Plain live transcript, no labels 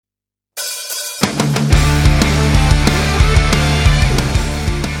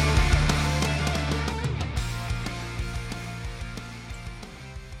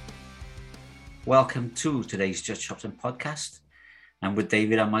welcome to today's Just Shopton podcast. And with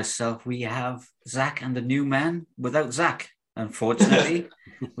David and myself, we have Zach and the new man without Zach. Unfortunately,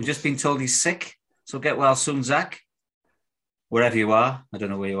 we've just been told he's sick. So get well soon, Zach. Wherever you are. I don't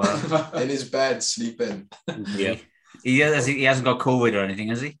know where you are. In his bed, sleeping. Yeah. He hasn't got COVID or anything,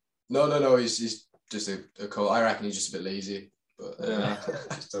 has he? No. He's just a cold. I reckon he's just a bit lazy. But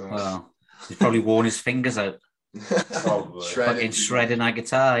Well, he's probably worn his fingers out. Probably. Fucking shredding that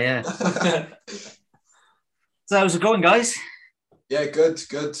guitar, yeah. So how's it going, guys? Yeah, good.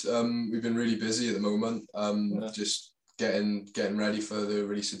 We've been really busy at the moment. Just getting ready for the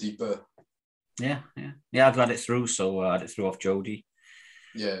release of Deeper. Yeah. I've got it through, so I had it through off Jody.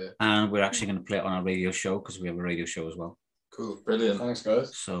 Yeah. And we're actually going to play it on our radio show because we have a radio show as well. Cool. Brilliant. Thanks,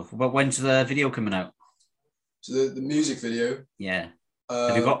 guys. So, but when's the video coming out? So the music video. Yeah.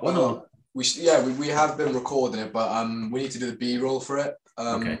 Have you got one? Or? We have been recording it, but we need to do the B-roll for it.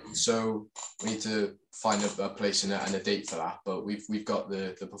 Okay. So we need to find a place in it and a date for that. But we've got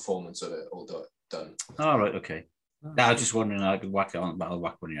the performance of it all done. All right. Okay. I was just wondering, I could whack it on, but I'll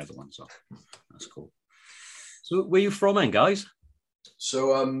whack one of the other ones. So that's cool. So where are you from, then, guys?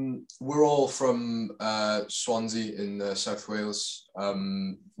 So we're all from Swansea in South Wales,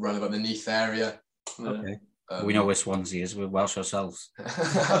 round about the Neath area. Okay. We know where Swansea is. We're Welsh ourselves.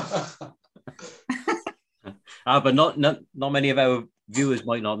 But not many of our viewers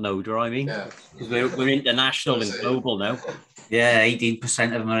might not know. Do you know what I mean? Yeah. Because we're international and global now. Yeah, 18%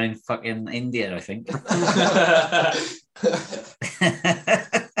 of them are in fucking India, I think. I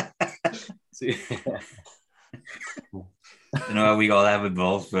don't know how we got that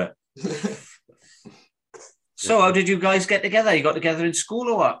involved, but. So, how did you guys get together? You got together in school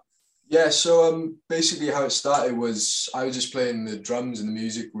or what? Yeah, so basically how it started was I was just playing the drums in the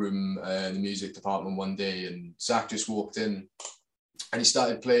music room in the music department one day, and Zach just walked in and he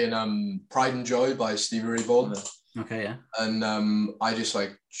started playing Pride and Joy by Stevie Ray Vaughan. Okay, yeah. And I just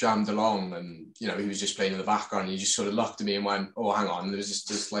like jammed along, and he was just playing in the background, and he just sort of looked at me and went, "Oh, hang on." There was just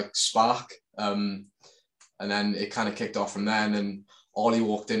this like spark, and then it kind of kicked off from then. And Ollie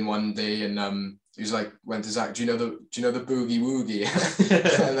walked in one day and he was like, went to Zach, do you know the Boogie Woogie?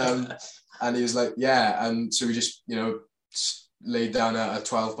 and he was like, yeah. And so we just laid down a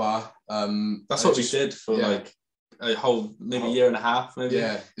 12 bar. That's what we did for like a whole maybe year and a half, maybe.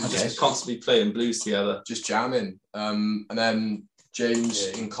 Yeah, just constantly playing blues together, just jamming. And then James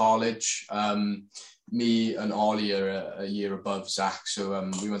in college, me and Ollie are a year above Zach, so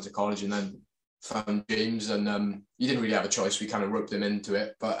we went to college and then found James, and he didn't really have a choice. We kind of roped him into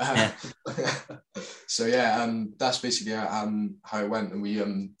it, but so that's basically how it went. And we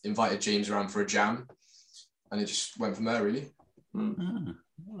invited James around for a jam, and it just went from there, really.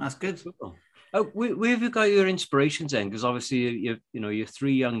 That's good. Where have you got your inspirations then? Because obviously you're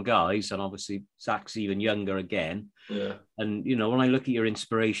three young guys, and obviously Zach's even younger again. Yeah. And when I look at your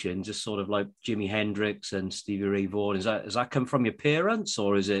inspirations, just sort of like Jimi Hendrix and Stevie Ray Vaughan, has that come from your parents,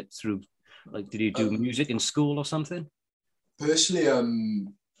 or is it through? Like, did you do music in school or something? Personally,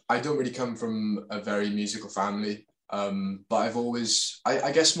 I don't really come from a very musical family, but I've always,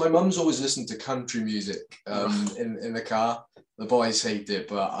 I guess my mum's always listened to country music in the car. The boys hate it,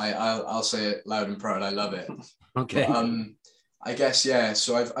 but I'll say it loud and proud. I love it. Okay. But, I guess, yeah.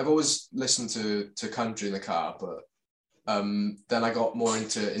 So I've always listened to country in the car, but then I got more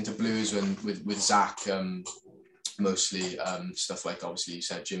into blues with Zach. Mostly stuff like, obviously you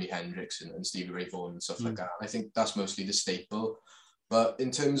said Jimi Hendrix and Stevie Ray Vaughan and stuff like that. I think that's mostly the staple. But in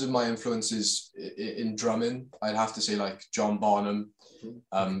terms of my influences in drumming, I'd have to say like John Bonham,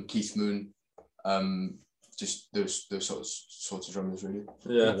 Keith Moon, just those sorts of drummers, really.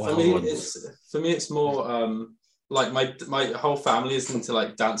 Yeah, for me it's more like my whole family is into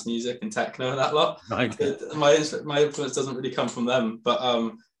like dance music and techno and that lot. Okay. My influence doesn't really come from them, but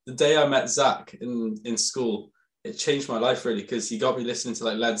the day I met Zach in school, it changed my life really, because he got me listening to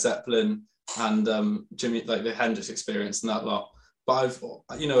like Led Zeppelin and Jimmy, like the Hendrix Experience and that lot. But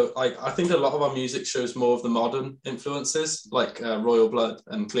I think a lot of our music shows more of the modern influences, like Royal Blood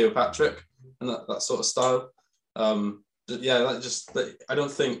and Cleopatra and that sort of style. I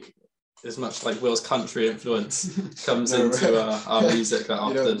don't think as much like Will's country influence comes into our music that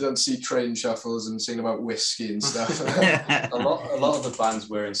often. You don't see train shuffles and sing about whiskey and stuff. a lot of the bands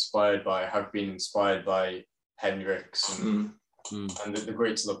we're inspired by have been inspired by Hendrix and the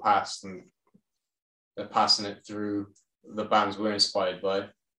greats of the past, and they're passing it through the bands we're inspired by,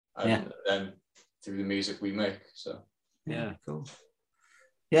 and then through the music we make. So yeah, cool.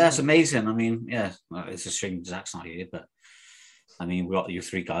 Yeah, it's amazing. I mean, it's a shame Zach's not here, but I mean, we got you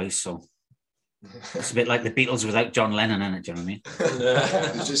three guys, so It's a bit like the Beatles without John Lennon in it. Do you know what I mean?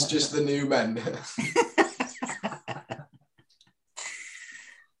 Yeah. just the new men.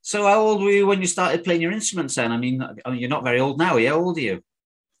 So how old were you when you started playing your instruments then? I mean, you're not very old now, are you? How old are you?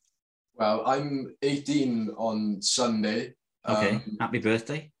 Well, I'm 18 on Sunday. Okay, happy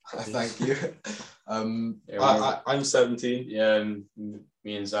birthday. Thank you. I'm 17. Yeah, and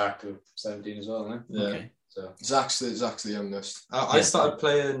me and Zach are 17 as well, right? Yeah. Okay. So Zach's the youngest. I started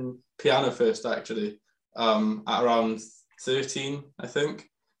playing piano first, actually, at around 13, I think.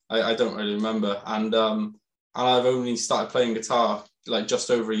 I don't really remember. And I've only started playing guitar like just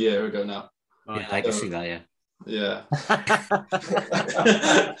over a year ago now. Yeah, I can see that, yeah. Yeah.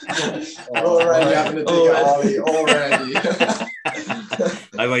 Already having a dig at Ollie, already.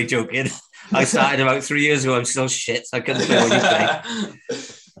 I'm only joking. I started about 3 years ago. I'm still shit. I couldn't play what you play.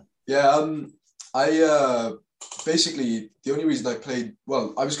 Yeah, I basically, the only reason I played,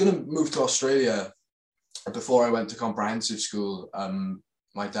 well, I was going to move to Australia before I went to comprehensive school.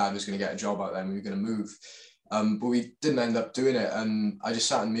 My dad was going to get a job out there and we were going to move. But we didn't end up doing it. And I just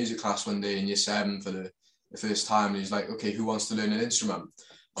sat in music class one day in year 7 for the first time. And he's like, okay, who wants to learn an instrument?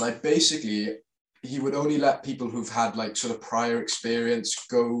 And he would only let people who've had like sort of prior experience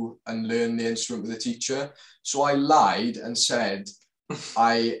go and learn the instrument with a teacher. So I lied and said,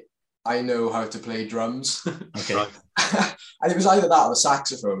 I know how to play drums. Okay. And it was either that or the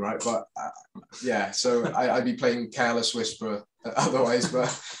saxophone, right? But yeah, so I'd be playing Careless Whisper otherwise.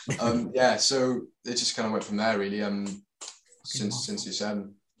 But yeah, so it just kind of went from there, really. Since year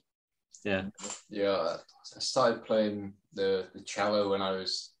 7. Yeah. yeah, I started playing the cello when I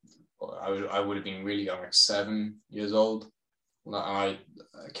would have been really young, like 7 years old. And I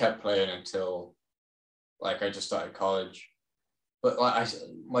kept playing until like I just started college. But like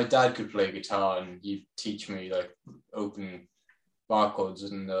my dad could play guitar and he'd teach me like open bar chords,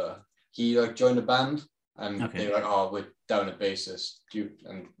 and he like joined a band and they were like, oh, we're down a bassist.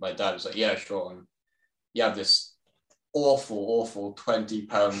 And my dad was like, yeah, sure. And you have this awful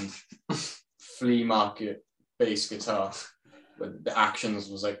 £20 flea market bass guitar, but the actions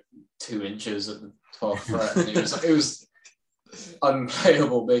was like 2 inches at the 12th fret, and it was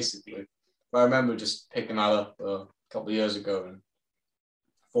unplayable basically. But I remember just picking that up a couple of years ago and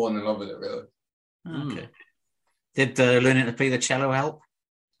falling in love with it, really. Okay. Did learning to play the cello help?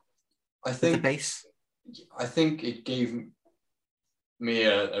 I think the bass. I think it gave me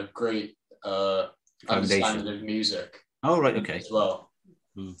a great understanding of music. Oh right, okay. As well.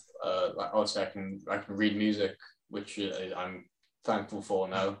 Like also I can read music, which I'm thankful for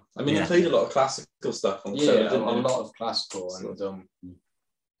now. I mean, you played a lot of classical stuff on the show, didn't you? A lot of classical and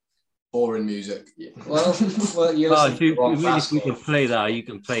boring music. Yeah. Well, if you can play that, you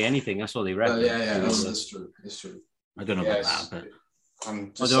can play anything. That's what they reckon. Yeah, that's true. It's true. I don't know about that, but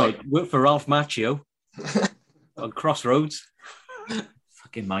I'm just work for Ralph Macchio on Crossroads.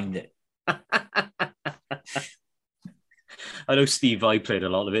 Fucking mind it. I know Steve Vai played a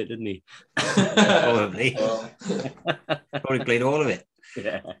lot of it, didn't he? Probably. Probably played all of it.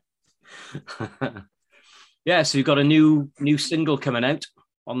 Yeah. Yeah, so you've got a new single coming out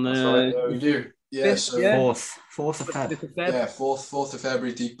on the we do. Yeah, so 4th of February. Yeah, 4th of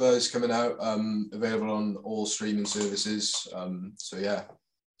February. Deeper is coming out. Available on all streaming services. So yeah,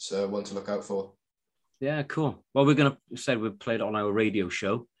 so one to look out for. Yeah, cool. Well, we'd play it on our radio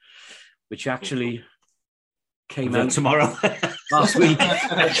show, which actually came out tomorrow. Last week.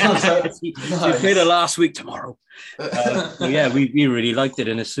 We played it last week tomorrow. Yeah, we really liked it.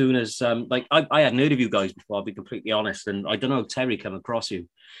 And as soon as I hadn't heard of you guys before, I'll be completely honest. And I don't know if Terry came across you.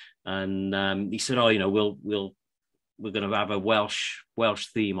 And he said, oh, we're going to have a Welsh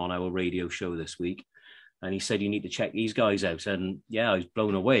theme on our radio show this week. And he said, you need to check these guys out. And yeah, I was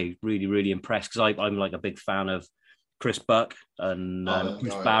blown away, really, really impressed, because I'm like a big fan of Chris Buck and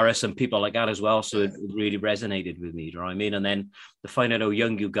Chris Barris and people like that as well. So it really resonated with me, do you know what I mean? And then to find out how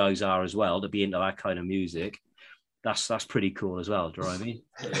young you guys are as well, to be into that kind of music, that's pretty cool as well, do you know what I mean?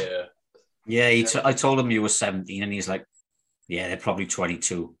 Yeah. Yeah, I told him you were 17 and he's like, yeah, they're probably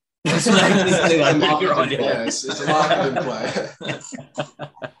 22. It's a marketing play.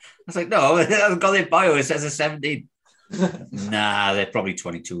 I was like, no, I've got their bio, it says they're 17. Nah, they're probably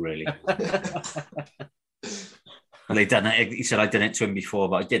 22, really. Well, they done it. He said I did it to him before,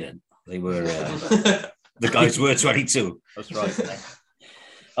 but I didn't. They were the guys were 22. That's right.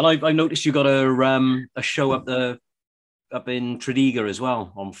 And I noticed you got a show up in Tredegar as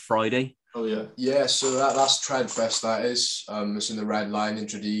well on Friday. Oh yeah. Yeah, so that's Treadfest. That is. It's in the Red Line in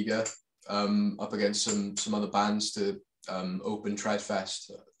Tredegar, up against some other bands to open Treadfest.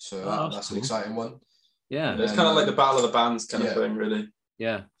 So that's cool. An exciting one. Yeah, it's kind of like the Battle of the Bands kind of thing, really.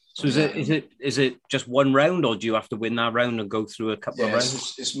 Yeah. So is it just one round, or do you have to win that round and go through a couple of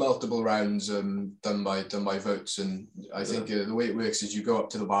rounds? It's multiple rounds done by votes, and I think the way it works is you go up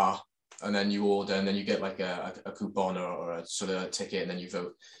to the bar and then you order, and then you get like a coupon or a sort of a ticket, and then you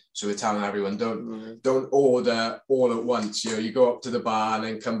vote. So we're telling everyone don't order all at once. You go up to the bar and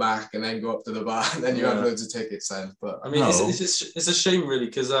then come back and then go up to the bar and then you have loads of tickets then. But I mean, it's a shame really,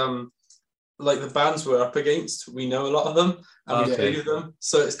 because like the bands we're up against, we know a lot of them and we play with them,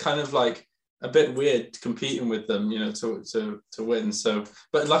 so it's kind of like a bit weird competing with them, to win. So,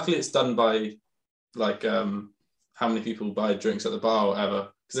 but luckily it's done by like how many people buy drinks at the bar or whatever.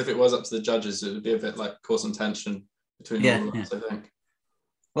 Because if it was up to the judges, it would be a bit like cause some tension between all of us, I think.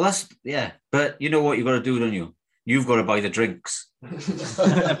 Well, but you know what you've got to do, don't you? You've got to buy the drinks.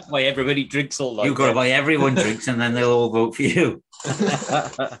 Buy everybody drinks all night. You've got to buy everyone drinks, and then they'll all vote for you. So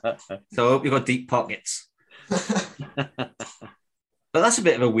I hope you've got deep pockets. But that's a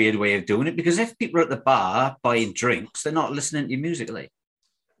bit of a weird way of doing it, because if people are at the bar buying drinks, they're not listening to your music, are they?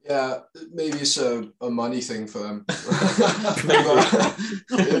 Yeah, maybe it's a money thing for them.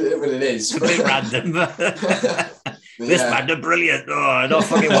 It is. A bit random. This band are brilliant. Oh, I'm not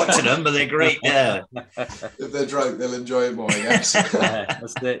fucking watching them, but they're great. Yeah. If they're drunk, they'll enjoy it more, I guess.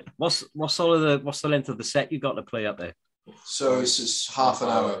 That's it. What's the length of the set you got to play up there? So it's just half an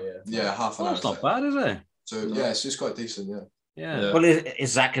hour. Yeah, half an hour. It's not bad, is it? So it's just quite decent. Yeah. Well,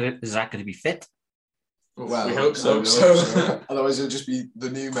 is Zach going to be fit? Well, we hope so. Otherwise, it'll just be the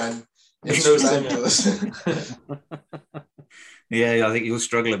new men. Yeah, I think you'll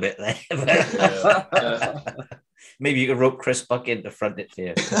struggle a bit there. Maybe you can rope Chris Buck in to front it for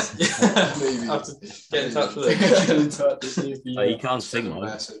you. Maybe. I have to get in touch with him. He can't sing,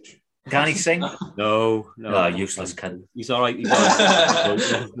 man. Can he sing? No. Oh, useless cunt. He's all right.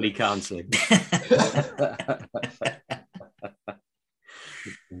 He can't sing.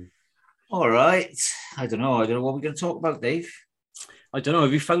 All right. I don't know what we're going to talk about, Dave. I don't know.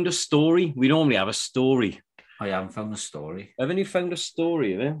 Have you found a story? We normally have a story. I haven't found a story. Haven't you found a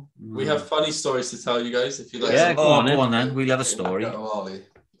story, have you? We have funny stories to tell you guys if you like. Yeah, go on then. We'll have a story. All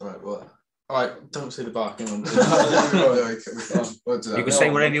right, what? All right, don't say the barking one. You can say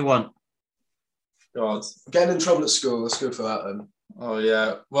whatever you want. God. Getting in trouble at school. Let's go for that then. Oh,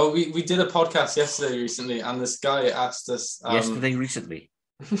 yeah. Well, we did a podcast yesterday recently, and this guy asked us... Recently?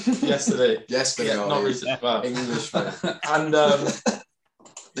 Yesterday. Yeah, not recently. Well. English, man. And,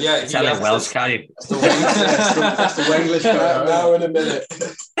 yeah... Tell it Welsh, can you? That's the English guy. Now in a minute.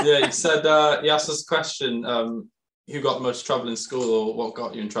 Yeah, he said... he asked us a question, who got the most trouble in school, or what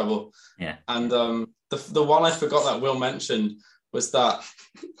got you in trouble? Yeah. And the one I forgot that Will mentioned was that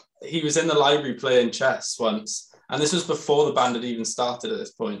he was in the library playing chess once, and this was before the band had even started at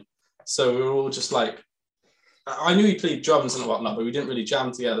this point. So we were all just like... I knew he played drums and whatnot, but we didn't really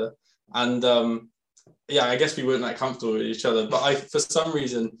jam together. And I guess we weren't that comfortable with each other. But for some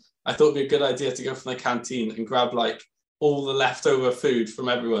reason, I thought it'd be a good idea to go from the canteen and grab like all the leftover food from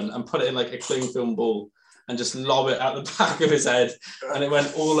everyone and put it in like a cling film ball and just lob it at the back of his head. And it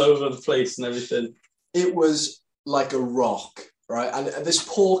went all over the place and everything. It was like a rock, right? And this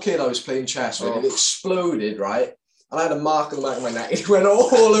poor kid I was playing chess with, it exploded, right? And I had a mark on the back of my neck. It went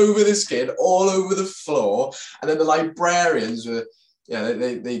all over this kid, all over the floor. And then the librarians were,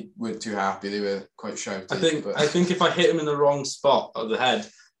 they weren't too happy. They were quite shouty. I think if I hit him in the wrong spot of the head,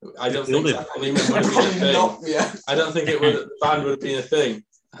 I don't think that would have been a thing. I don't think the band would have been a thing.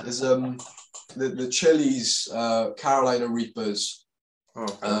 There's the Chili's Carolina Reapers.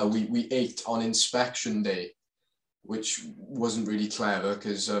 We ate on inspection day, which wasn't really clever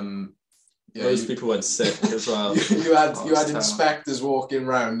because most people went sick as well. you had inspectors walking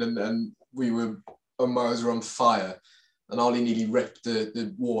around and we were miles on fire, and Ollie nearly ripped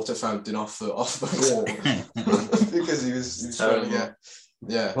the water fountain off the wall because he was trying to get.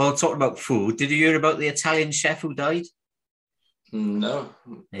 Yeah. Well, talking about food, did you hear about the Italian chef who died? No.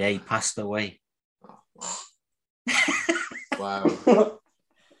 Yeah, he passed away. Wow.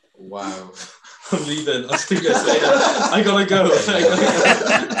 Wow. I'm leaving. I'll speak to you later. I gotta go.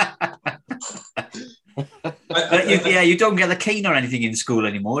 You don't get the cane or anything in school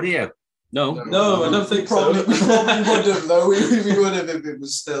anymore, do you? No, I don't think so. We probably would have, though. We would have if it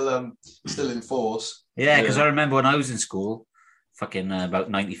was still in force. Yeah, because I remember when I was in school, about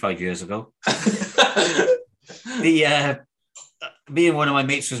 95 years ago, me and one of my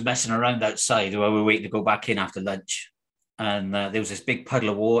mates was messing around outside while we were waiting to go back in after lunch, and there was this big puddle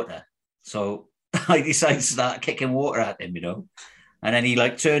of water. So I decided to start kicking water at him, and then he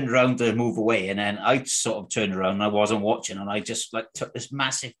turned around to move away, and then I sort of turned around and I wasn't watching, and I just took this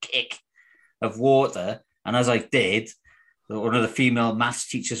massive kick of water, and as I did, one of the female maths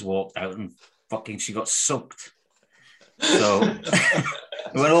teachers walked out and fucking she got soaked. So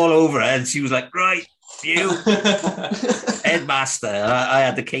it went all over her, and she was like, "Right, you headmaster." I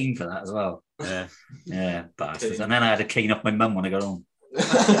had the cane for that as well. Yeah, bastards. And then I had to cane off my mum when I got home.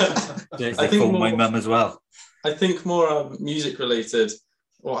 I phoned my mum as well. I think more music related.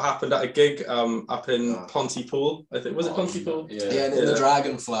 What happened at a gig up in Pontypool? I think was it Pontypool? Yeah, in the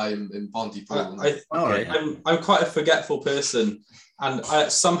Dragonfly in Pontypool. I'm quite a forgetful person, and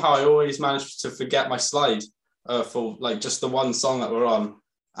somehow I always managed to forget my slide for like just the one song that we're on,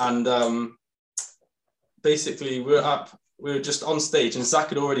 and basically we were just on stage, and Zach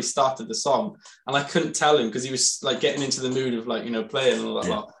had already started the song, and I couldn't tell him because he was like getting into the mood of like playing and all that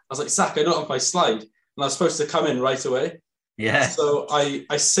lot. I was like, Zach, I don't have my slide, and I was supposed to come in right away. Yeah. So I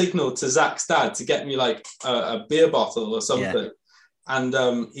signaled to Zach's dad to get me like a beer bottle or something, and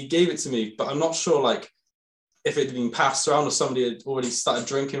he gave it to me, but I'm not sure like if it had been passed around or somebody had already started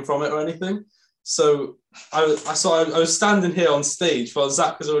drinking from it or anything. So I was standing here on stage while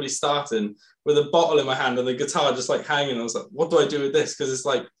Zach was already starting with a bottle in my hand and the guitar just like hanging. I was like, what do I do with this? Because it's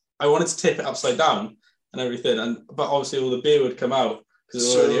like I wanted to tip it upside down and everything, but obviously all the beer would come out.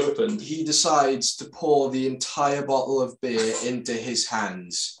 So already opened. He decides to pour the entire bottle of beer into his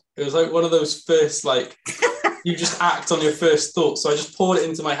hands. It was like one of those first, like, you just act on your first thought. So I just poured it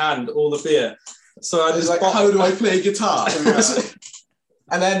into my hand, all the beer. So I was like, how do I play guitar?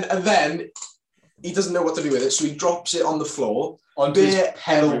 and then he doesn't know what to do with it, so he drops it on the floor. On beer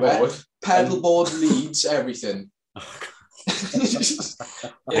pedal board leads, everything.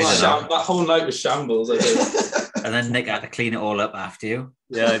 That whole night was shambles, I think. And then Nick had to clean it all up after you.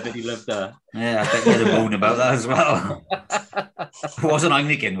 Yeah, I bet he loved that. Yeah, I bet he had a moan about that as well. It wasn't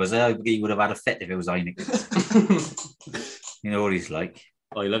Heineken, was it? He would have had a fit if it was Heineken. You know what he's like.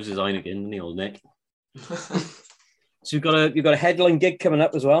 Oh, he loves his Heineken, doesn't he, old Nick? So you've got a headline gig coming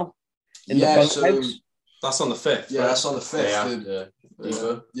up as well? In the Bunkhouse? That's on the 5th. Yeah, right? That's on the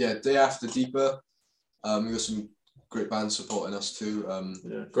 5th. Day after Deeper. We got some great bands supporting us too.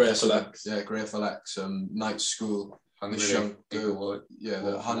 Grey FLX. Yeah, Grey FLX. Night School. The Shunk. The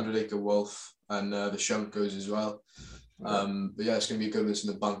 100 Acre Wolf, and the Shunk goes as well. But yeah, it's going to be a good one in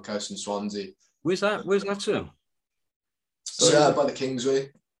the Bunkhouse in Swansea. Where's that to? So by the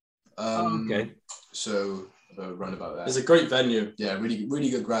Kingsway. Okay. So round about there. It's a great venue. Yeah, really, really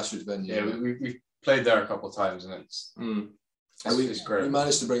good grassroots venue. Yeah, we played there a couple of times, and it's great. We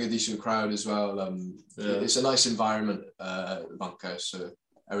managed to bring a decent crowd as well. It's a nice environment, the Bunkhouse, so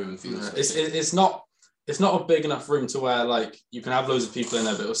everyone feels. It's not a big enough room to where like you can have loads of people in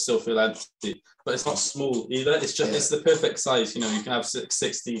there, but it'll still feel empty. But it's not small either. It's just it's the perfect size. You can have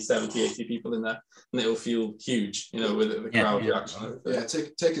 60, 70, 80 people in there, and it'll feel huge. With the crowd reaction. Yeah,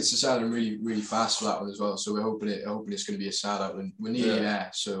 tickets are selling really, really fast for that one as well. So we're hoping it's going to be a sellout, and we're nearly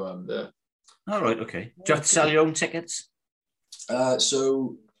there. So All right, okay. Do you have to sell your own tickets?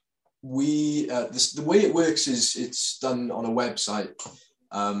 So we the way it works is it's done on a website,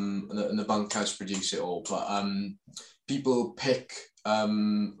 and the Bunkhouse produce it all. But people pick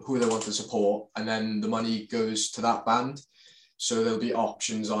who they want to support, and then the money goes to that band. So there'll be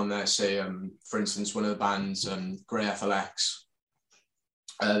options on there. Say, for instance, one of the bands, Grey FLX.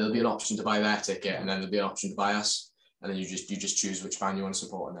 There'll be an option to buy their ticket, and then there'll be an option to buy us, and then you just choose which band you want to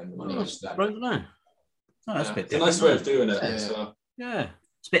support, and then the money goes to them. Right now. Oh, that's a bit different. A nice way of doing it. Yeah.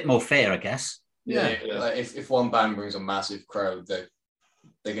 It's a bit more fair, I guess. Yeah. Like if one band brings a massive crowd, they're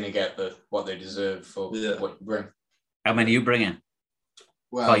going to get what they deserve for what you bring. How many are you bringing?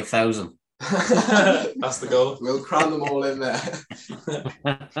 Well, 5,000. That's the goal. We'll cram them all in there.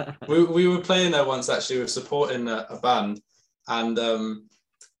 we were playing there once, actually. We were supporting a band, and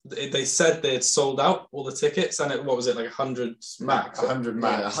they said they had sold out all the tickets, and what was it, like 100 max? 100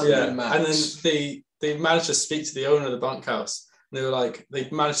 max. 100 max. And then they managed to speak to the owner of the Bunkhouse, and they were like, they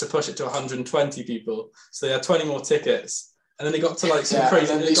managed to push it to 120 people, so they had 20 more tickets, and then they got to like some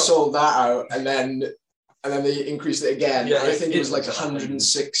crazy. And then they sold that out, and then they increased it again. Yeah, I think it was like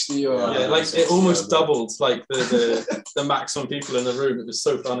 160 or like it almost doubled like the maximum people in the room. It was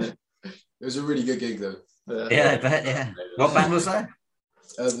so funny. It was a really good gig though. Yeah, I bet. Yeah. What band was that?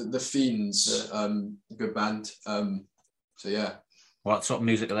 The Fiends. Good band. So yeah. What sort of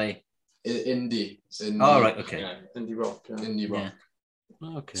music are they? Indie. Right, okay. Yeah. Indie rock. Yeah. Indie rock.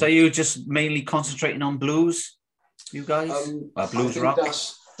 Yeah. Okay. So you're just mainly concentrating on blues, you guys? Blues rock?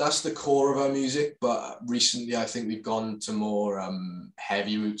 That's the core of our music, but recently I think we've gone to more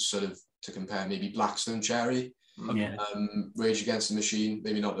heavy roots, sort of to compare maybe Blackstone Cherry. Yeah. Rage Against the Machine,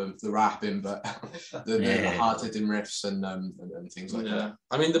 maybe not the rapping, but the hard-hitting riffs and things like that.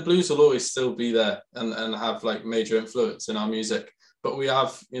 I mean, the blues will always still be there and have like major influence in our music. But we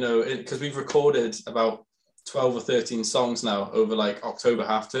have, because we've recorded about 12 or 13 songs now over like October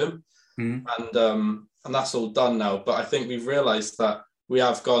half term, and that's all done now. But I think we've realised that we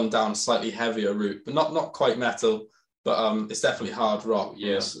have gone down a slightly heavier route, but not quite metal, but it's definitely hard rock.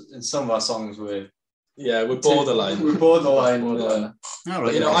 Yes, in some of our songs we're borderline. We're borderline.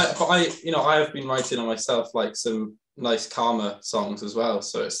 I have been writing on myself like some nice calmer songs as well.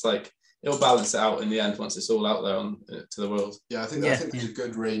 So it's like it'll balance it out in the end once it's all out there to the world. Yeah, I think there's a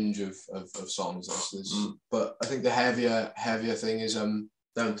good range of songs. But I think the heavier thing is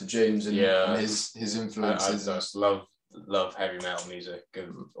down to James and his influences. I just love heavy metal music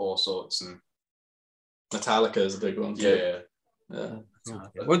of all sorts, and Metallica is a big one too. Yeah.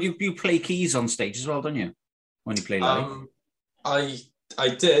 Well, you play keys on stage as well, don't you? When you play live? I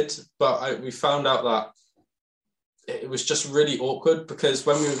did, but we found out that it was just really awkward because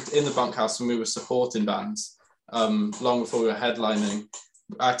when we were in the bunkhouse and we were supporting bands, long before we were headlining,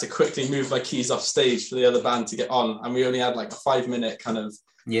 I had to quickly move my keys off stage for the other band to get on, and we only had like a 5-minute kind of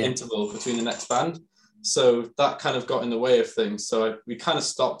interval between the next band. So that kind of got in the way of things. So we kind of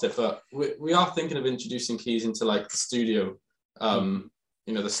stopped it, but we are thinking of introducing keys into like the studio.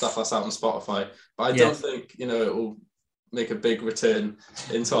 The stuff that's out on Spotify, but I don't think it will make a big return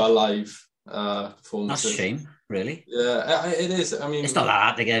into our live performances. That's a shame, really. Yeah, it is. I mean, it's not that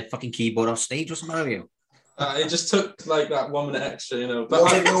hard to get a fucking keyboard off stage. What's the matter with you? It just took like that 1 minute extra,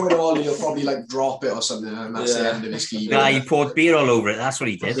 But you'll probably like drop it or something, and that's the end of his keyboard. Yeah, he poured beer all over it. That's what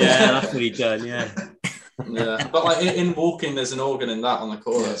he did. Yeah, that's what he done. Yeah. Yeah, but like in Walking, there's an organ in that on the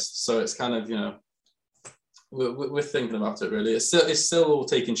chorus, so it's kind of we're thinking about it really. It's still all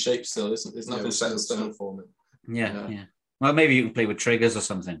taking shape. Still, it's nothing set in stone for me. Yeah. Well, maybe you can play with triggers or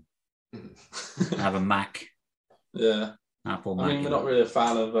something. Have a Mac. Yeah. Apple Mac. I mean, we're not really a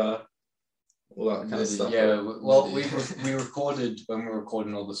fan of all that kind of stuff. Yeah. Well, we recorded when we were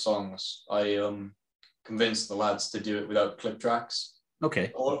recording all the songs. I convinced the lads to do it without clip tracks.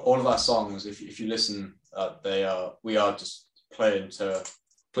 Okay. All of our songs, if you listen, we are just playing to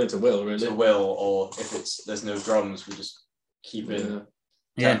will, really. To will, or if there's no drums, we just keep in.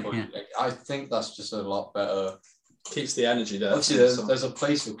 Yeah. I think that's just a lot better. Keeps the energy there. Obviously, there's a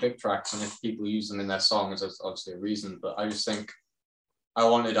place for click tracks, and if people use them in their songs, there's obviously a reason. But I just think I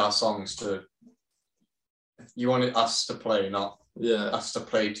wanted our songs to. You wanted us to play, not us to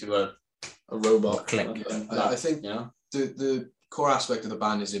play to a robot click. I think the core aspect of the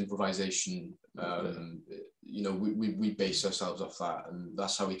band is improvisation. We base ourselves off that, and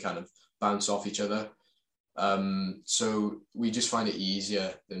that's how we kind of bounce off each other. So we just find it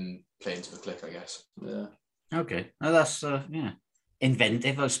easier than playing to the click, I guess. Yeah. Okay. Now that's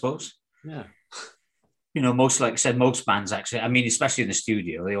inventive, I suppose. Yeah. Most bands actually. I mean, especially in the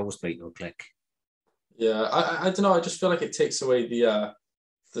studio, they always play to a click. Yeah, I don't know. I just feel like it takes away the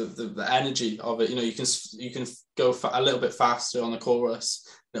energy of it. You can go a little bit faster on the chorus.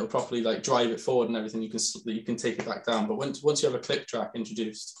 It'll properly like drive it forward and everything. You can take it back down. But once you have a click track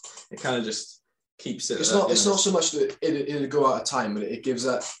introduced, it kind of just keeps it. It's not so much that it'll go out of time, but it gives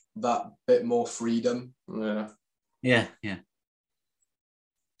that bit more freedom. Yeah.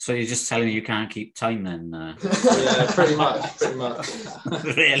 So you're just telling me you can't keep time then? Yeah, pretty much.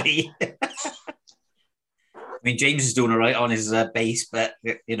 Really? I mean, James is doing all right on his bass, but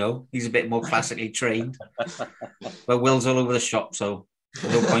he's a bit more classically trained. But Will's all over the shop, so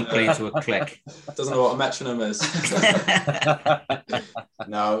no point playing to a click. Doesn't know what a metronome is.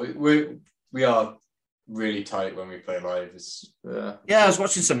 No, we are really tight when we play live. I was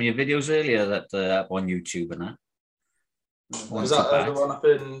watching some of your videos earlier that up on YouTube and that. Was that the one up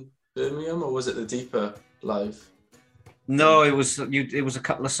in Birmingham, or was it the Deeper live? No, it was a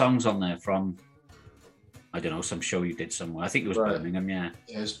couple of songs on there from, I don't know, some show you did somewhere. I think it was Birmingham, Yeah,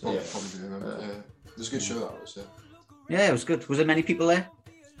 it was probably Birmingham. Yeah. It was a good show, that was, Yeah, it was good. Was there many people there?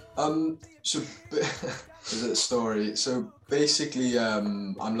 So there's a story. So basically,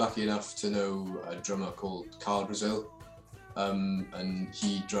 I'm lucky enough to know a drummer called Carl Brazil, and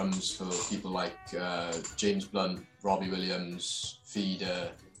he drums for people like James Blunt, Robbie Williams,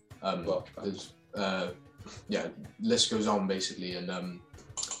 Feeder. List goes on basically, and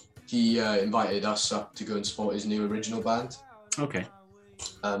he invited us up to go and support his new original band. Okay.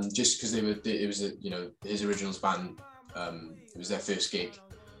 Just because it was his originals band. It was their first gig,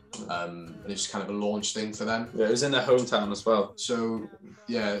 and it was kind of a launch thing for them. Yeah, it was in their hometown as well. So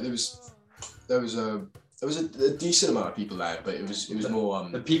yeah, there was a there was a decent amount of people there, but it was more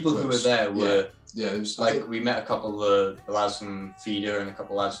the people close. who were there were it was like we met a couple of the lads from Feeder and a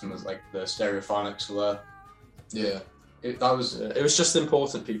couple of lads from like the Stereophonics who were there. It was just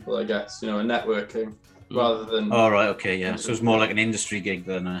important people, I guess, you know, and networking rather than. Oh right, okay, yeah. So it's more like an industry gig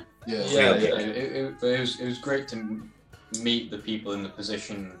than a. It was great to meet the people in the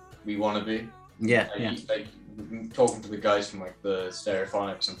position we want to be. Yeah, like talking to the guys from like the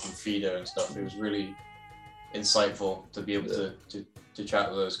Stereophonics and from Feeder and stuff. It was really insightful to be able to chat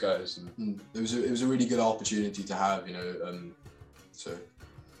with those guys. And it was a really good opportunity to have, you know. So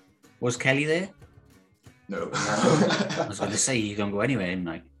was Kelly there? No. I was going to say you don't go anywhere, and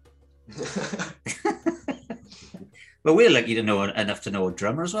like. But we're lucky to know enough to know a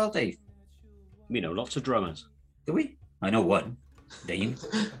drummer as well, Dave. We know lots of drummers. Do we? I know one. Dane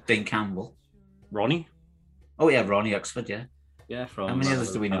Campbell. Ronnie? Oh yeah, Ronnie Oxford, yeah. Yeah, from... How many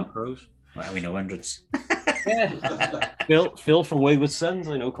others do we know? Pros. Well, we know hundreds. Yeah. Phil from Wayward Sons,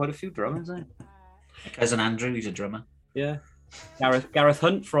 I know quite a few drummers. My cousin Andrew, he's a drummer. Yeah. Gareth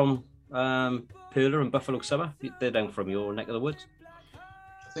Hunt from Perla and Buffalo Summer. They're down from your neck of the woods.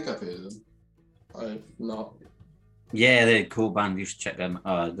 I think I've heard of them. I've not. Yeah, they're a cool band. You should check them.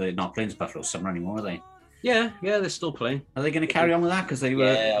 They're not playing Buffalo Summer anymore, are they? Yeah, they're still playing. Are they going to carry on with that? Because they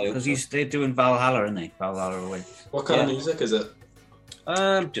were, because they're doing Valhalla, aren't they? Valhalla away. What kind of music is it?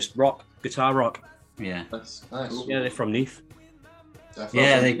 Just rock, guitar rock. Yeah. Nice. Yeah, they're from Neath.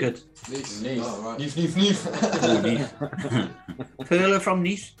 Yeah, they're good. Neath. Oh, right. Neath. Perla from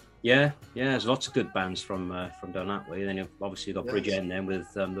Neath. Yeah, there's lots of good bands from down that way. Then you've obviously got Bridge End then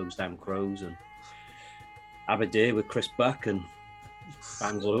with those Damn Crows and Aberdare with Chris Buck and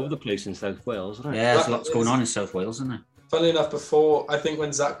bands all over the place in South Wales, isn't it? Yeah, there's lots going on in South Wales, isn't there? Funnily enough, before, I think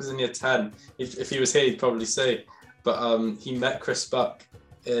when Zach was in year 10, if he was here, he'd probably say, but he met Chris Buck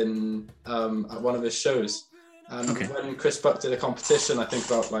in at one of his shows. And when Chris Buck did a competition, I think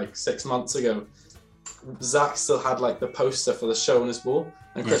about like 6 months ago, Zach still had like the poster for the show on his wall,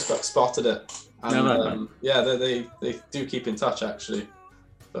 and Chris Buck spotted it. And they do keep in touch actually.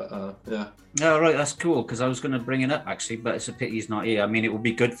 But yeah. No, right, that's cool, because I was going to bring it up actually, but it's a pity he's not here. I mean, it would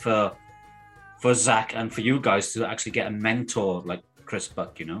be good for Zach and for you guys to actually get a mentor like Chris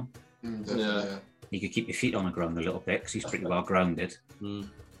Buck, you know? Yeah. You could keep your feet on the ground a little bit, because he's pretty well grounded. You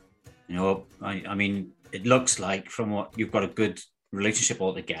know, I mean, it looks like from what you've got a good relationship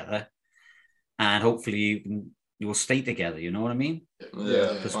altogether, and hopefully you will stay together, you know what I mean?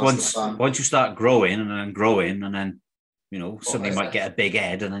 Yeah. Because once you start growing, and then you know, somebody might get a big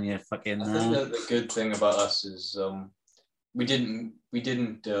head, and then you're fucking. I think that the good thing about us is we didn't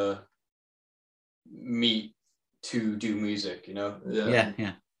meet to do music, you know.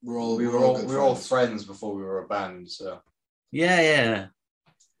 Yeah. We were all friends before we were a band, so. Yeah.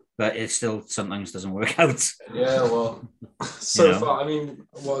 But it still sometimes doesn't work out. Yeah, well. So far, I mean,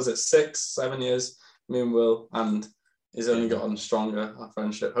 what was it, 6-7 years? Me and Will, and it's only gotten stronger, our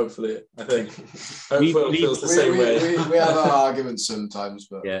friendship, hopefully, I think. Hopefully it feels the same way. We have our arguments sometimes,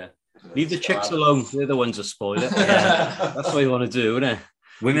 but... Yeah. Leave the chicks alone. They're the ones that spoil it. Yeah. That's what you want to do, isn't it?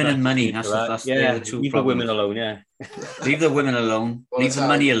 Women and money. That's the two leave problems. the women alone, yeah. Leave the women alone. Leave the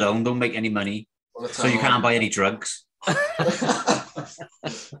money alone. Don't make any money. So you can't buy any drugs.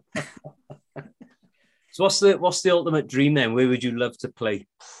 So what's the ultimate dream then? Where would you love to play?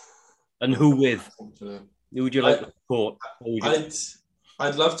 And who with? Who would you like to support?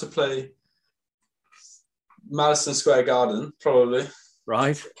 I'd love to play Madison Square Garden, probably.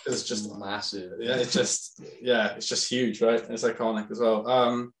 Right. It's just massive. Yeah, it's just huge, right? It's iconic as well.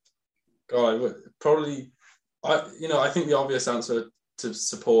 I think the obvious answer to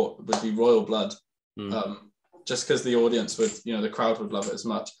support would be Royal Blood. Just because the audience would, the crowd would love it as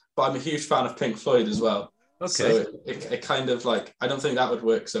much. But I'm a huge fan of Pink Floyd as well. Okay. So it kind of like, I don't think that would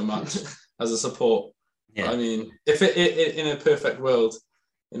work so much as a support. Yeah. I mean, if it in a perfect world,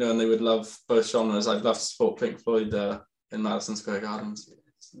 and they would love both genres, I'd love to support Pink Floyd in Madison Square Gardens.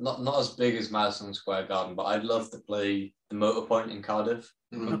 Not as big as Madison Square Garden, but I'd love to play the Motorpoint in Cardiff.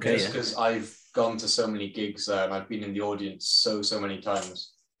 Okay. Because I've gone to so many gigs there, and I've been in the audience so many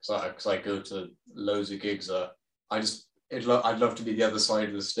times. Because I go to loads of gigs there. I'd love to be the other side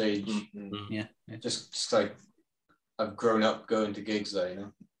of the stage. Yeah. Just like I've grown up going to gigs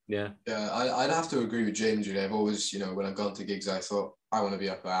there, Yeah. Yeah, I'd have to agree with James. I've always, when I've gone to gigs, I thought I want to be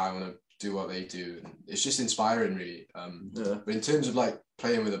up there. I want to do what they do. And it's just inspiring, really. But in terms of like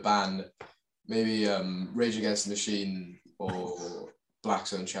playing with a band, maybe Rage Against the Machine or Black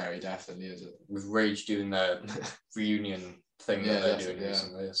Stone Cherry definitely is it. With Rage doing their reunion thing that they're doing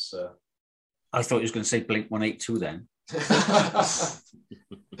recently. So. I thought he was going to say Blink-182 then.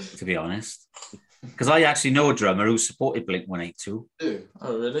 To be honest. Because I actually know a drummer who supported Blink-182.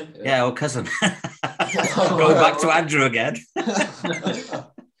 Oh, really? Yeah, our cousin. Going back to Andrew again.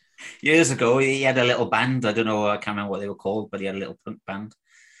 Years ago, he had a little band. I don't know, I can't remember what they were called, but he had a little punk band.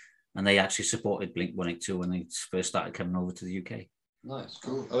 And they actually supported Blink-182 when they first started coming over to the UK. Nice,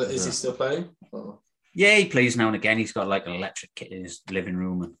 cool. Is he still playing? Yeah, he plays now and again. He's got like an electric kit in his living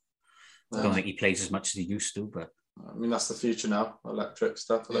room. And I don't think he plays as much as he used to, but... I mean, that's the future now, electric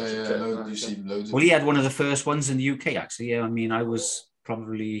stuff. Electric kit. You see loads of... Well, he had one of the first ones in the UK, actually. Yeah, I mean, I was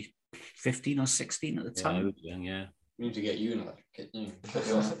probably 15 or 16 at the time. Yeah. We need to get you an electric kit.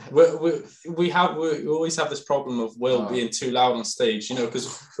 We always have this problem of Will being too loud on stage,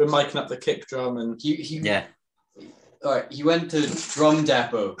 because we're miking up the kick drum and he went to Drum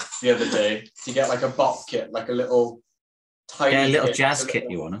Depot the other day to get like a bop kit, like a little tiny little kit, jazz kit.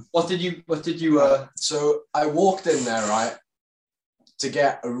 You want to? What did you? So I walked in there, right, to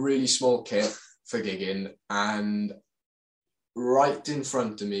get a really small kit for gigging, and right in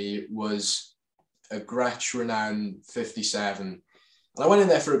front of me was a Gretsch Renown 57, and I went in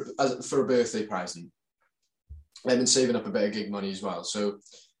there for a birthday present. I've been saving up a bit of gig money as well, so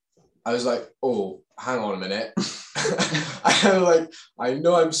I was like, "Oh, hang on a minute." I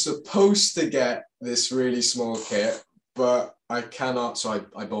know I'm supposed to get this really small kit, but I cannot, so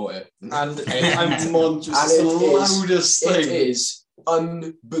I bought it. And I'm monstrous. And the loudest thing. It is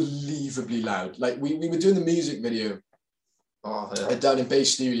unbelievably loud. Like we were doing the music video down in Bay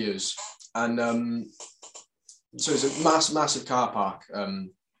Studios, and so it's a massive car park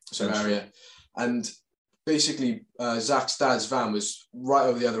area, and basically Zach's dad's van was right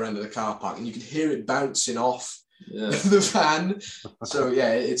over the other end of the car park, and you could hear it bouncing off the van. So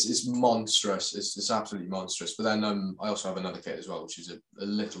yeah, it's monstrous. It's absolutely monstrous. But then I also have another kit as well, which is a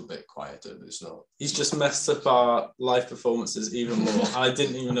little bit quieter, but it's not. He's just messed up our live performances even more. And I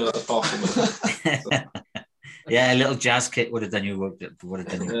didn't even know that was possible. Yeah, a little jazz kit would have done you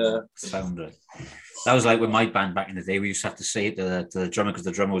sound right. That was like with my band back in the day. We used to have to say it to the drummer, because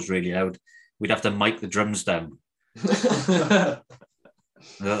the drummer was really loud. We'd have to mic the drums down. That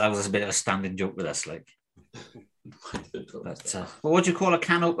was a bit of a standing joke with us, like. But what do you call a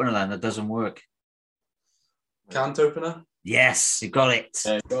can opener then that doesn't work? Can opener? Yes, you got it.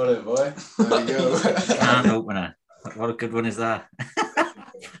 Yeah, got it, boy. There you go. Can opener. What a good one is that?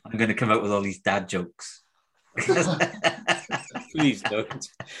 I'm going to come out with all these dad jokes. Please don't.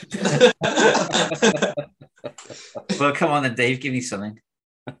 Well, come on then, Dave. Give me something.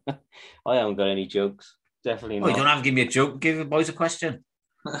 I haven't got any jokes. Definitely not. You don't have to give me a joke. Give the boys a question.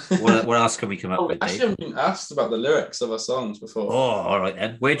 What else can we come up with, Dave? I actually haven't been asked about the lyrics of our songs before. Oh, all right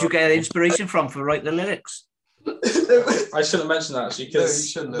then. Where'd you get the inspiration from for write the lyrics? I shouldn't mention that actually,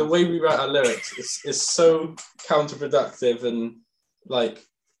 because the way we write our lyrics is so counterproductive, and like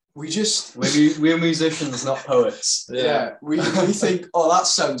we're musicians, not poets. Yeah, we think, that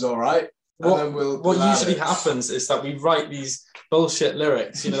sounds all right. What usually happens is that we write these bullshit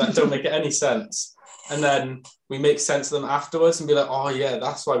lyrics, that don't make any sense, and then we make sense of them afterwards and be like, oh yeah,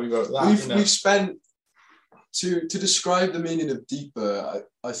 that's why we wrote that. We've spent to describe the meaning of Deeper.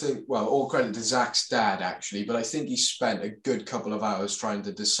 I think, well, all credit to Zach's dad actually, but I think he spent a good couple of hours trying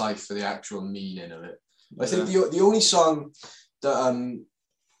to decipher the actual meaning of it. I think the only song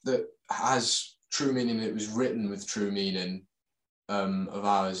that has true meaning, that was written with true meaning of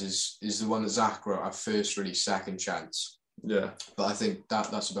ours, is the one that Zach wrote, our first release, Second Chance. Yeah, but I think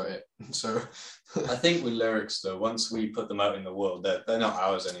that's about it. So I think with lyrics though, once we put them out in the world, they're not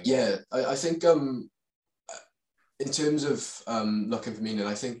ours anymore. Yeah, I think in terms of looking for meaning,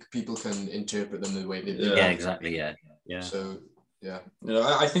 I think people can interpret them the way they do. Yeah, exactly. Yeah. So yeah,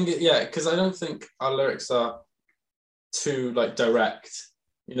 I think because I don't think our lyrics are too like direct.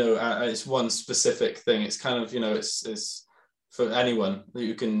 It's one specific thing. It's kind of it's for anyone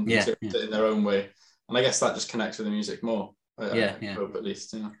who can interpret it in their own way. And I guess that just connects with the music more. I hope at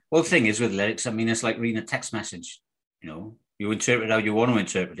least. Well, the thing is with lyrics, I mean, it's like reading a text message. You interpret how you want to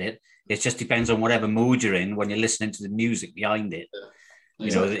interpret it. It just depends on whatever mood you're in when you're listening to the music behind it.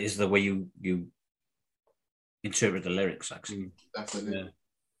 Yeah. It is the way you interpret the lyrics, actually. Definitely. Yeah.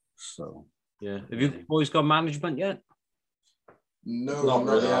 So, yeah. Have you boys got management yet? No, not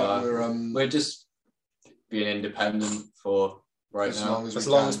really. We're just being independent for right now. As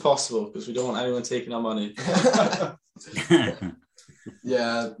long as possible, because we don't want anyone taking our money.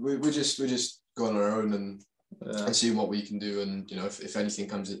 Yeah, we're just going on our own and seeing what we can do, and if anything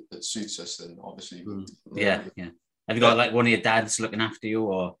comes that suits us, then obviously yeah. Have you got like one of your dads looking after you,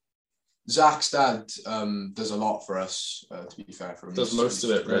 or Zach's dad does a lot for us, to be fair. For him. Does most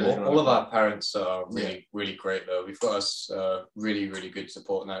of it, really. All of our parents are really great, though. We've got us really good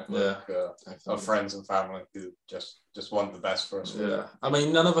support network of friends and family who just want the best for us. Yeah, I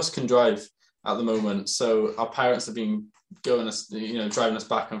mean, none of us can drive at the moment, so our parents have been driving us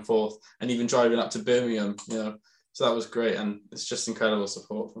back and forth, and even driving up to Birmingham, so that was great, and it's just incredible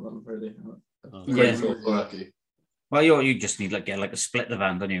support from them, really. Grateful, lucky. Well, you just need get a split the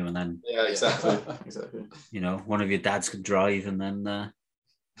van, don't you? And then exactly. One of your dads can drive, and then the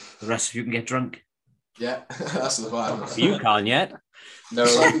rest of you can get drunk. Yeah, that's the plan. You can't yet. No,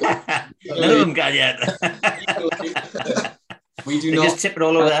 none of them can yet. We do they not. Just tip it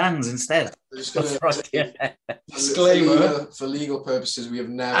all over their hands instead. Disclaimer: for legal purposes, we have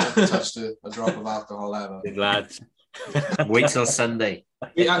never touched a drop of alcohol ever. Good lads. Wait till Sunday.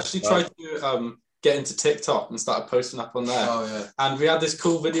 We actually tried to get into TikTok and started posting up on there. Oh yeah. And we had this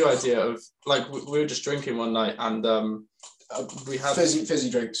cool video idea of we were just drinking one night, and we had fizzy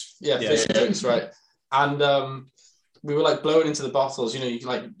drinks. Yeah, fizzy drinks, right? And we were blowing into the bottles. You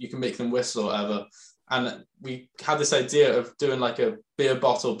can make them whistle or whatever. And we had this idea of doing a beer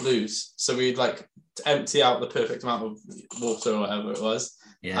bottle blues. So we'd empty out the perfect amount of water or whatever it was.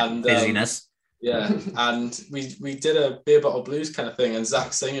 Yeah, and fizziness. Yeah, and we did a beer bottle blues kind of thing, and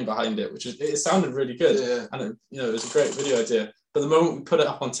Zach singing behind it, it sounded really good. Yeah. And it was a great video idea. But the moment we put it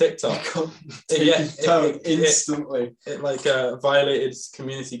up on TikTok, instantly. It violated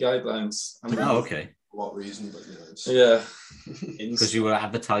community guidelines. Okay. For what reason? But because you were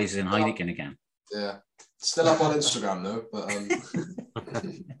advertising Heineken again. Yeah, still up on Instagram though. But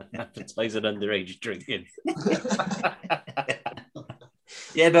advertising underage drinking.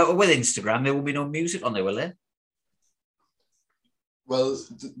 Yeah, but with Instagram, there will be no music on there, will there? Well,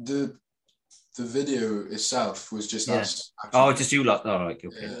 the video itself was just us. Actually. Oh, just you lot. All right,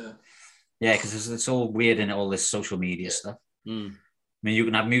 okay. Yeah, because it's all weird in all this social media stuff. Mm. I mean, you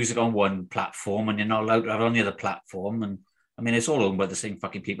can have music on one platform, and you're not allowed to have it on the other platform, and I mean, it's all owned by the same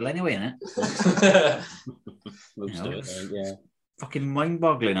fucking people anyway, isn't it? Most of it, yeah. Fucking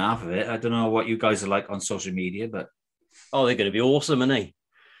mind-boggling, half of it. I don't know what you guys are like on social media, but they're going to be awesome, aren't they?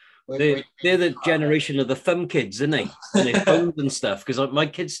 They're the generation of the thumb kids, isn't they? And their phones and stuff. Because my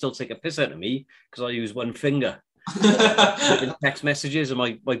kids still take a piss out of me because I use one finger. In text messages, and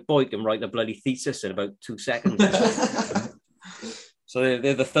my boy can write a bloody thesis in about 2 seconds. So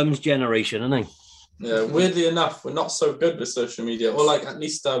they're the thumbs generation, aren't they? Yeah, weirdly enough, we're not so good with social media, or at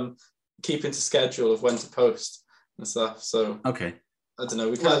least keeping to schedule of when to post and stuff. So okay, I don't know.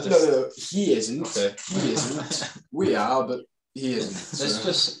 We can't No, he isn't. Okay. He isn't. We are, but he isn't. There's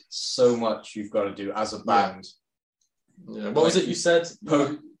just so much you've got to do as a band. Yeah. What was it you said?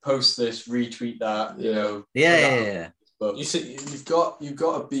 Post this, retweet that. Yeah. But you've got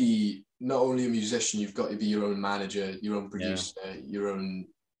to be not only a musician. You've got to be your own manager, your own producer, your own.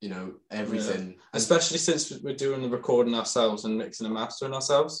 Everything. Yeah. Especially since we're doing the recording ourselves and mixing and mastering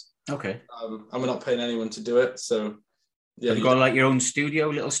ourselves. Okay. And we're not paying anyone to do it. So, yeah. Have you got your own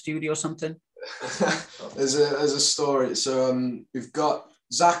little studio or something? There's a story. So we've got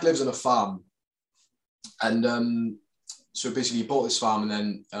Zach lives on a farm, and so basically he bought this farm, and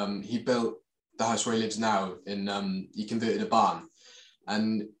then he built the house where he lives now. He converted a barn,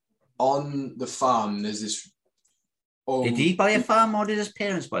 and on the farm there's this. Did he buy a farm, or did his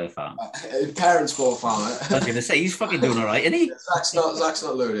parents buy a farm? His parents bought a farm. I was going to say, he's fucking doing all right, isn't he? Zach's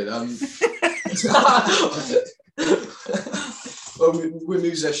not loaded. Well, we're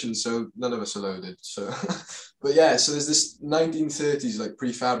musicians, so none of us are loaded. So, but yeah, so there's this 1930s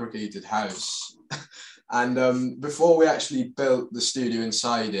prefabricated house, and before we actually built the studio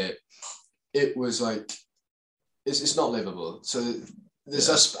inside it, it was it's not livable. So.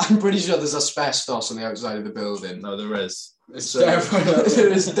 I'm pretty sure there's asbestos on the outside of the building. No, there is. There is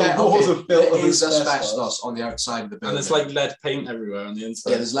asbestos on the outside of the building. And there's lead paint everywhere on the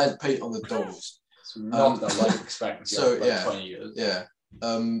inside. Yeah, there's lead paint on the doors. It's not the life expectancy of 20 years. Yeah.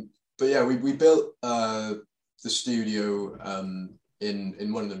 But yeah, we built the studio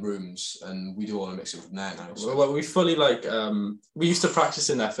in one of the rooms, and we do all the mixing from there now. So. Well, we fully we used to practice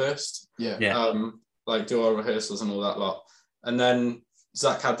in there first. Yeah. Do our rehearsals and all that lot. And then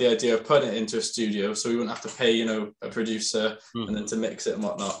Zach had the idea of putting it into a studio so we wouldn't have to pay, a producer and then to mix it and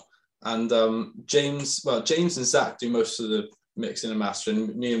whatnot. And James and Zach do most of the mixing and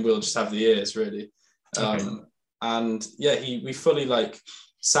mastering. Me and Will just have the ears, really. Okay. And yeah, we fully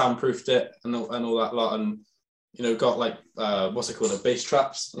soundproofed it and all that lot, and got what's it called, bass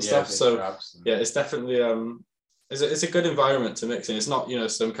traps and stuff. So yeah, it's definitely it's a good environment to mix in. It's not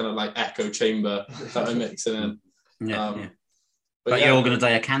some kind of echo chamber that we're mixing in. But you're all going to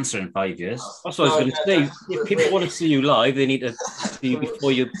die of cancer in 5 years. That's what I was going to say. If people want to see you live, they need to see you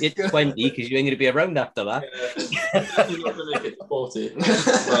before you hit 20, because you ain't going to be around after that. Yeah, you're not going to make it to 40.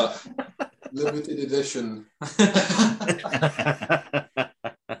 But... Limited edition.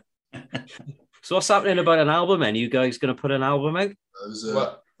 So what's happening about an album, then? Are you guys going to put an album out?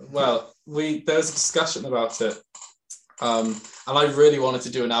 Well, there was a discussion about it. And I really wanted to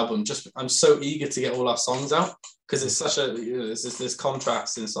do an album. I'm so eager to get all our songs out, because it's such a, there's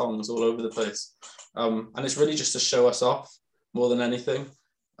contrasts in songs all over the place. And it's really just to show us off more than anything,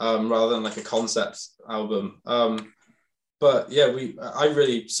 rather than like a concept album. But yeah, I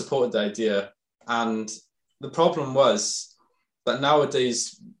really supported the idea. And the problem was that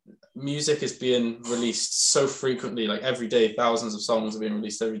nowadays music is being released so frequently, like every day, thousands of songs are being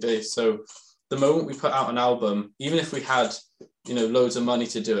released every day. So the moment we put out an album, even if we had, loads of money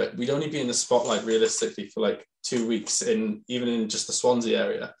to do it, we'd only be in the spotlight realistically for like 2 weeks, even in just the Swansea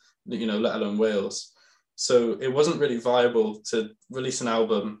area, let alone Wales. So it wasn't really viable to release an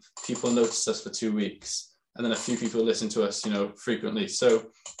album. People noticed us for 2 weeks, and then a few people listen to us, frequently.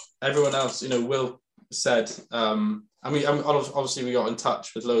 So everyone else, Will said, obviously we got in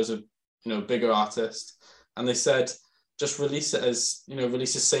touch with loads of, bigger artists, and they said, just release it as,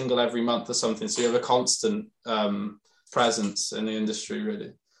 release a single every month or something, so you have a constant presence in the industry,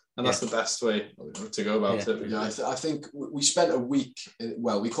 really. And that's the best way to go about it. Yeah, I think we spent a week,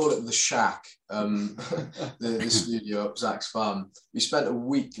 we call it the shack, the studio up Zach's farm. We spent a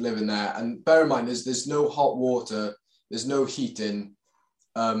week living there, and bear in mind, there's no hot water, there's no heating.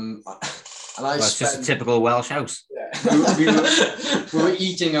 It's just a typical Welsh house. Yeah. we were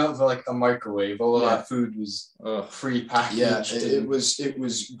eating out of like a microwave. All our food was pre-packaged. Yeah, it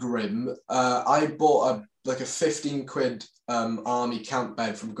was grim. I bought a 15 quid army camp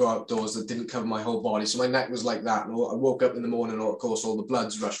bed from Go Outdoors that didn't cover my whole body, so my neck was like that. And I woke up in the morning, and of course all the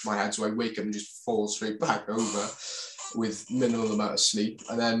blood's rushed to my head, so I wake up and just fall straight back over with minimal amount of sleep.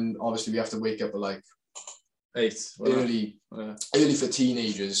 And then obviously we have to wake up at like 8 early for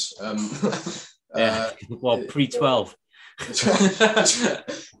teenagers. Pre-12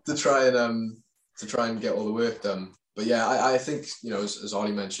 to try and get all the work done. But yeah, I think, as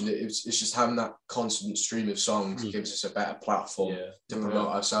Ollie mentioned, it's just having that constant stream of songs gives us a better platform to promote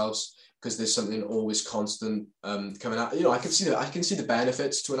ourselves, because there's something always constant coming out. I can see the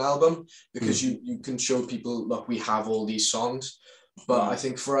benefits to an album, because you can show people, look, we have all these songs. But I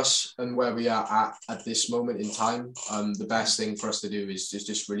think for us and where we are at this moment in time, the best thing for us to do is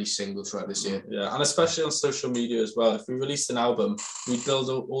just release singles throughout this year. Yeah, and especially on social media as well. If we released an album, we'd build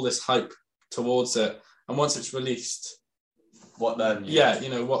all this hype towards it. And once it's released, what then? Yeah,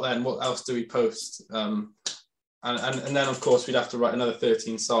 what then? What else do we post? And then, of course, we'd have to write another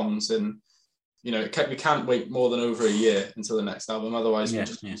 13 songs. And, we can't wait more than over a year until the next album. Otherwise, we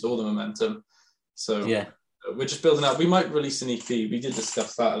just lose all the momentum. So we're just building up. We might release an EP. We did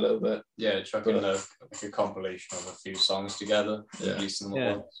discuss that a little bit. Yeah, chucking a compilation of a few songs together. Releasing them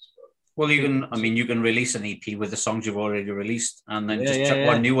at once. Well, you can release an EP with the songs you've already released, and then chuck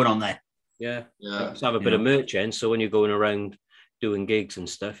one new one on there. Yeah. Just have a bit of merch in, so when you're going around doing gigs and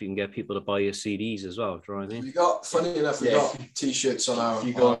stuff, you can get people to buy your CDs as well. Do you know what I mean? Funny enough, we got t-shirts on our.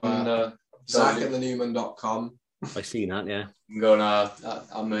 You go on ZachAndTheNewman.com. I've seen that. Yeah. You can go on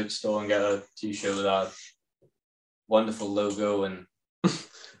our merch store and get a t-shirt with our wonderful logo. And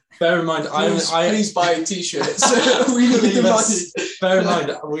bear in mind, please buy t-shirts. We need the money. Bear in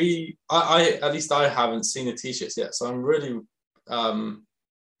mind, I at least I haven't seen the t-shirts yet, so I'm really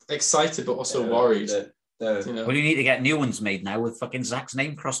excited, but also worried. Well, you need to get new ones made now with fucking Zach's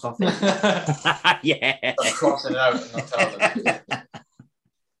name crossed off it. Yeah, crossing it out and not tell them.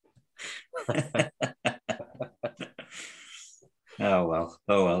 Oh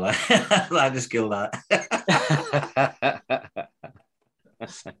well. I just killed that.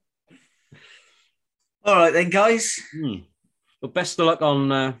 All right then, guys. Well, best of luck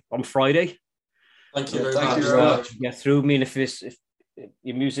on Friday. Thank you very much. Get through. I mean, if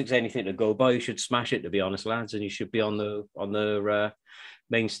your music's anything to go by, you should smash it, to be honest, lads, and you should be on the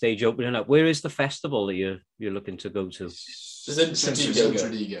main stage opening up. Where is the festival that you're looking to go to? It's in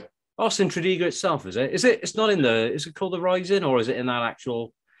Tredegar. Oh, it's in Tredegar itself, is it? It's not in is it called the Rising, or is it in that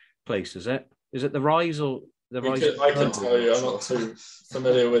actual place? Is it the Rise or the Rise? I can tell you, I'm not too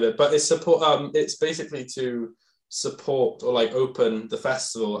familiar with it, but it's support. It's basically to support or like open the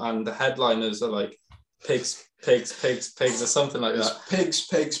festival, and the headliners are like pigs, or something like that. Pigs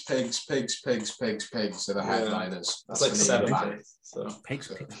are the headliners. That's like 7 days. So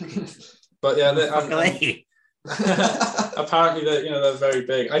pigs. But yeah, apparently they're very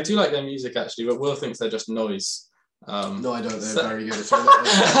big. I do like their music actually, but Will thinks they're just noise. No, I don't. They're very good.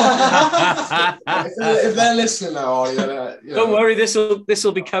 If they're listening now, Ollie, don't worry. This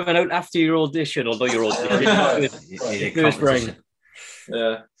will be coming out after your audition, although your audition. First brain.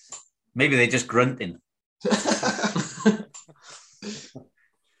 Yeah. Maybe they're just grunting.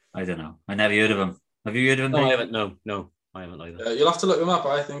 I don't know. I never heard of them. Have you heard of them? No, I haven't. No, I haven't either. You'll have to look them up.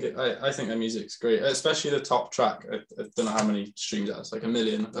 I think their music's great, especially the top track. I don't know how many streams it has, like 1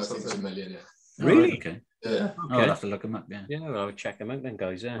 million. I think it's 1 million. Yeah. Really? Okay. Yeah. Okay. I'll have to look them up. Yeah. Yeah, well, I'll check them out then,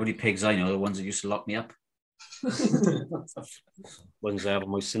 guys. Yeah. Only pigs I know, the ones that used to lock me up. Ones I have on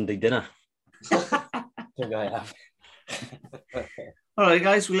my Sunday dinner. Think I have. All right,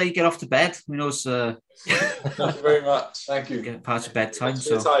 guys, we'll let you get off to bed. We know it's Thank you very much. Thank you. get past your bedtime. Thanks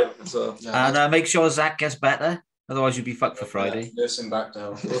for your time. So. Yeah. And make sure Zach gets better. Otherwise, you'll be fucked for Friday. Listen back to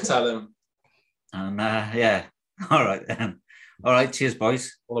hell. We'll tell him. And yeah. All right, then. All right, cheers,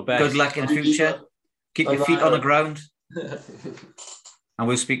 boys. All the best. Good luck in the future. Keep your feet on the ground. And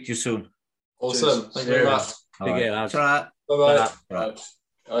we'll speak to you soon. Awesome. Thank you very much. Big All air, lads. right. Bye-bye. Right.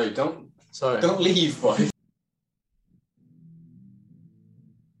 Oh, don't Sorry. leave, boy.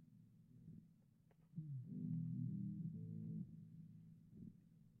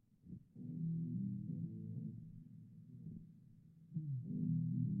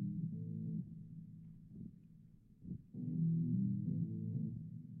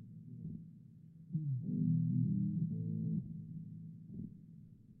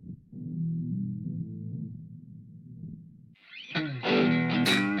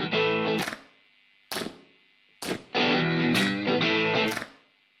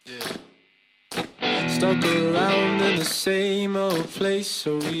 Stuck around in the same old place,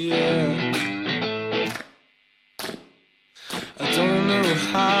 so yeah. I don't know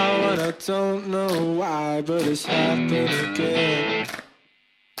how and I don't know why, but it's happened again.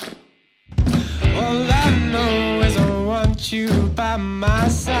 All I know is I want you by my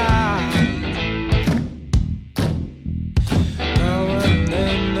side. Now and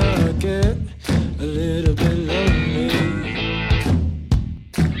then I get a little bit lonely.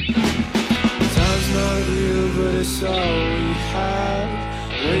 Time's not real, but it's all we have.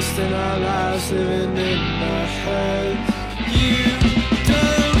 Wasting our lives living in our heads. You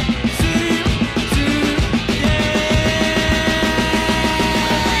don't seem to care,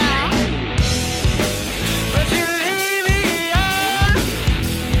 but you leave me on.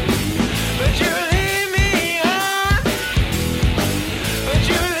 But you leave me on. But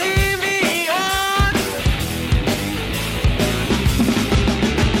you leave me on.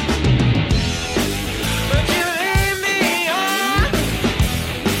 But you leave me on.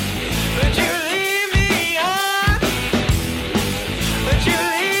 But you leave me on. But you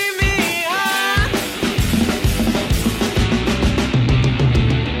leave me on.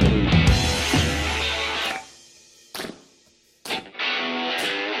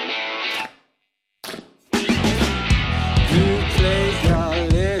 You play your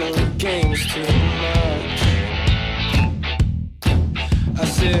little games too much. I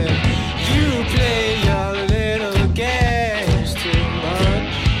said, you play your little games too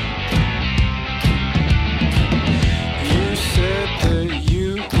much. You said that you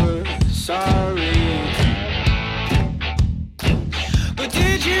were sorry, but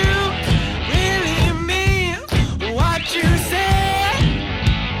did you really mean what you said?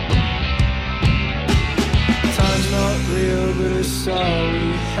 Time's not real, but it's all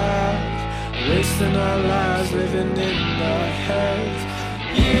we have. Wasting our lives living in our heads.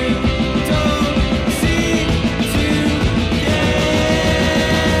 You don't seem to care,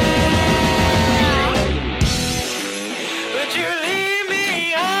 but you leave me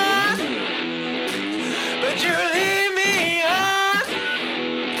on. But you leave me on.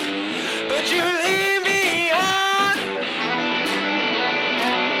 But you leave